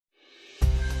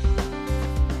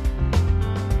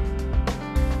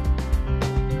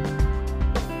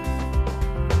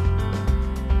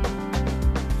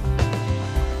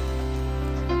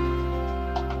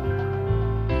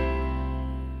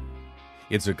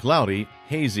It's a cloudy,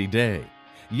 hazy day.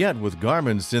 Yet with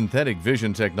Garmin's synthetic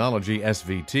vision technology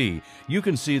SVT, you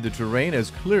can see the terrain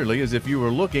as clearly as if you were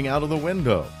looking out of the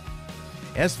window.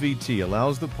 SVT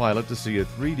allows the pilot to see a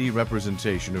 3D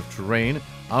representation of terrain,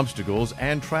 obstacles,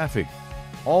 and traffic.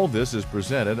 All this is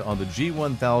presented on the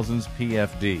G1000's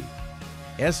PFD.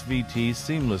 SVT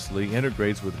seamlessly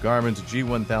integrates with Garmin's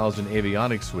G1000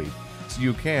 avionics suite, so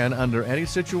you can, under any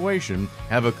situation,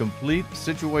 have a complete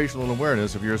situational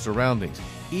awareness of your surroundings,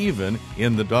 even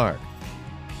in the dark.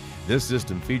 This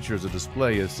system features a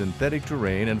display of synthetic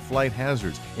terrain and flight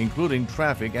hazards, including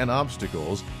traffic and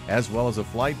obstacles, as well as a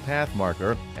flight path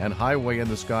marker and highway in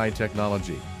the sky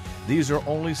technology. These are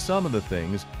only some of the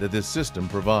things that this system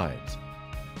provides.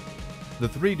 The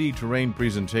 3D terrain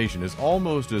presentation is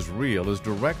almost as real as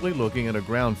directly looking at a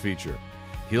ground feature.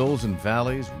 Hills and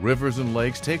valleys, rivers and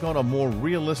lakes take on a more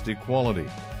realistic quality.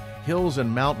 Hills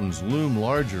and mountains loom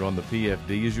larger on the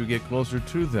PFD as you get closer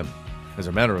to them. As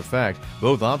a matter of fact,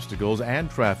 both obstacles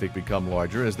and traffic become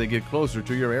larger as they get closer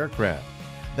to your aircraft.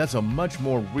 That's a much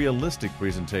more realistic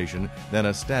presentation than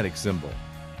a static symbol.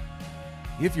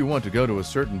 If you want to go to a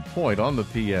certain point on the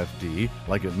PFD,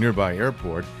 like a nearby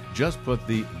airport, just put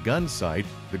the gun sight,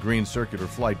 the green circular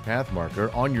flight path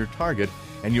marker, on your target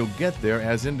and you'll get there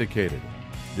as indicated.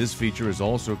 This feature is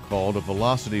also called a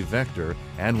velocity vector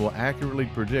and will accurately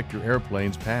predict your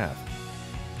airplane's path.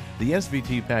 The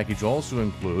SVT package also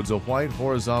includes a white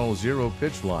horizontal zero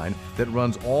pitch line that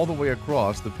runs all the way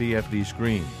across the PFD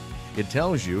screen. It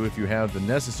tells you if you have the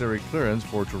necessary clearance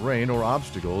for terrain or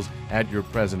obstacles at your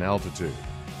present altitude.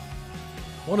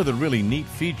 One of the really neat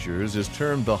features is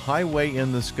termed the highway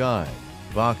in the sky,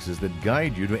 boxes that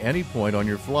guide you to any point on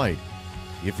your flight.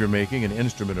 If you're making an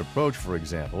instrument approach, for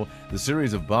example, the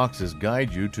series of boxes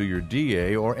guide you to your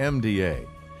DA or MDA.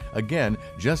 Again,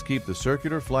 just keep the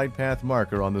circular flight path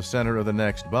marker on the center of the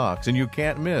next box and you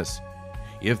can't miss.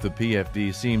 If the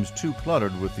PFD seems too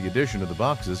cluttered with the addition of the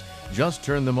boxes, just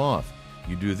turn them off.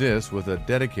 You do this with a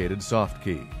dedicated soft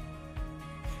key.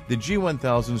 The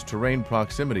G1000's terrain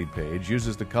proximity page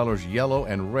uses the colors yellow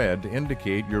and red to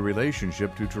indicate your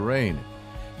relationship to terrain.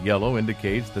 Yellow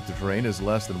indicates that the terrain is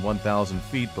less than 1,000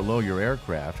 feet below your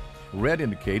aircraft. Red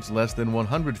indicates less than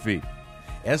 100 feet.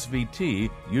 SVT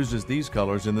uses these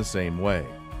colors in the same way.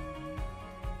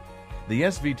 The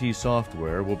SVT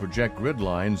software will project grid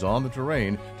lines on the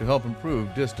terrain to help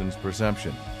improve distance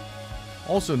perception.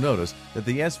 Also notice that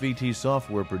the SVT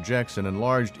software projects an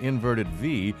enlarged inverted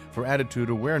V for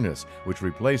attitude awareness, which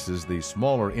replaces the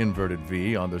smaller inverted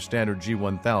V on the standard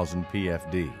G1000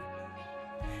 PFD.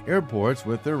 Airports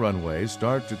with their runways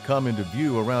start to come into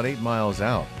view around 8 miles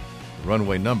out. The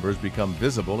runway numbers become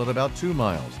visible at about 2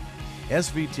 miles.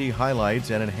 SVT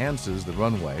highlights and enhances the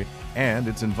runway and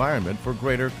its environment for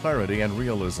greater clarity and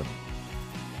realism.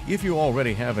 If you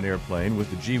already have an airplane with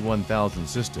the G1000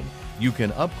 system, you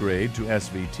can upgrade to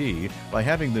SVT by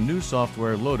having the new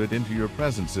software loaded into your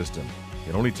present system.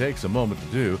 It only takes a moment to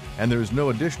do, and there is no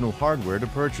additional hardware to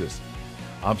purchase.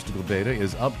 Obstacle data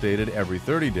is updated every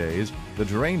 30 days, the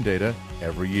terrain data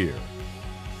every year.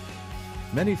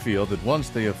 Many feel that once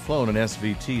they have flown an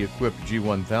SVT-equipped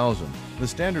G1000, the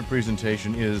standard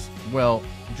presentation is, well,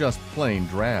 just plain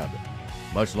drab,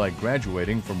 much like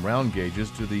graduating from round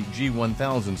gauges to the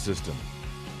G1000 system.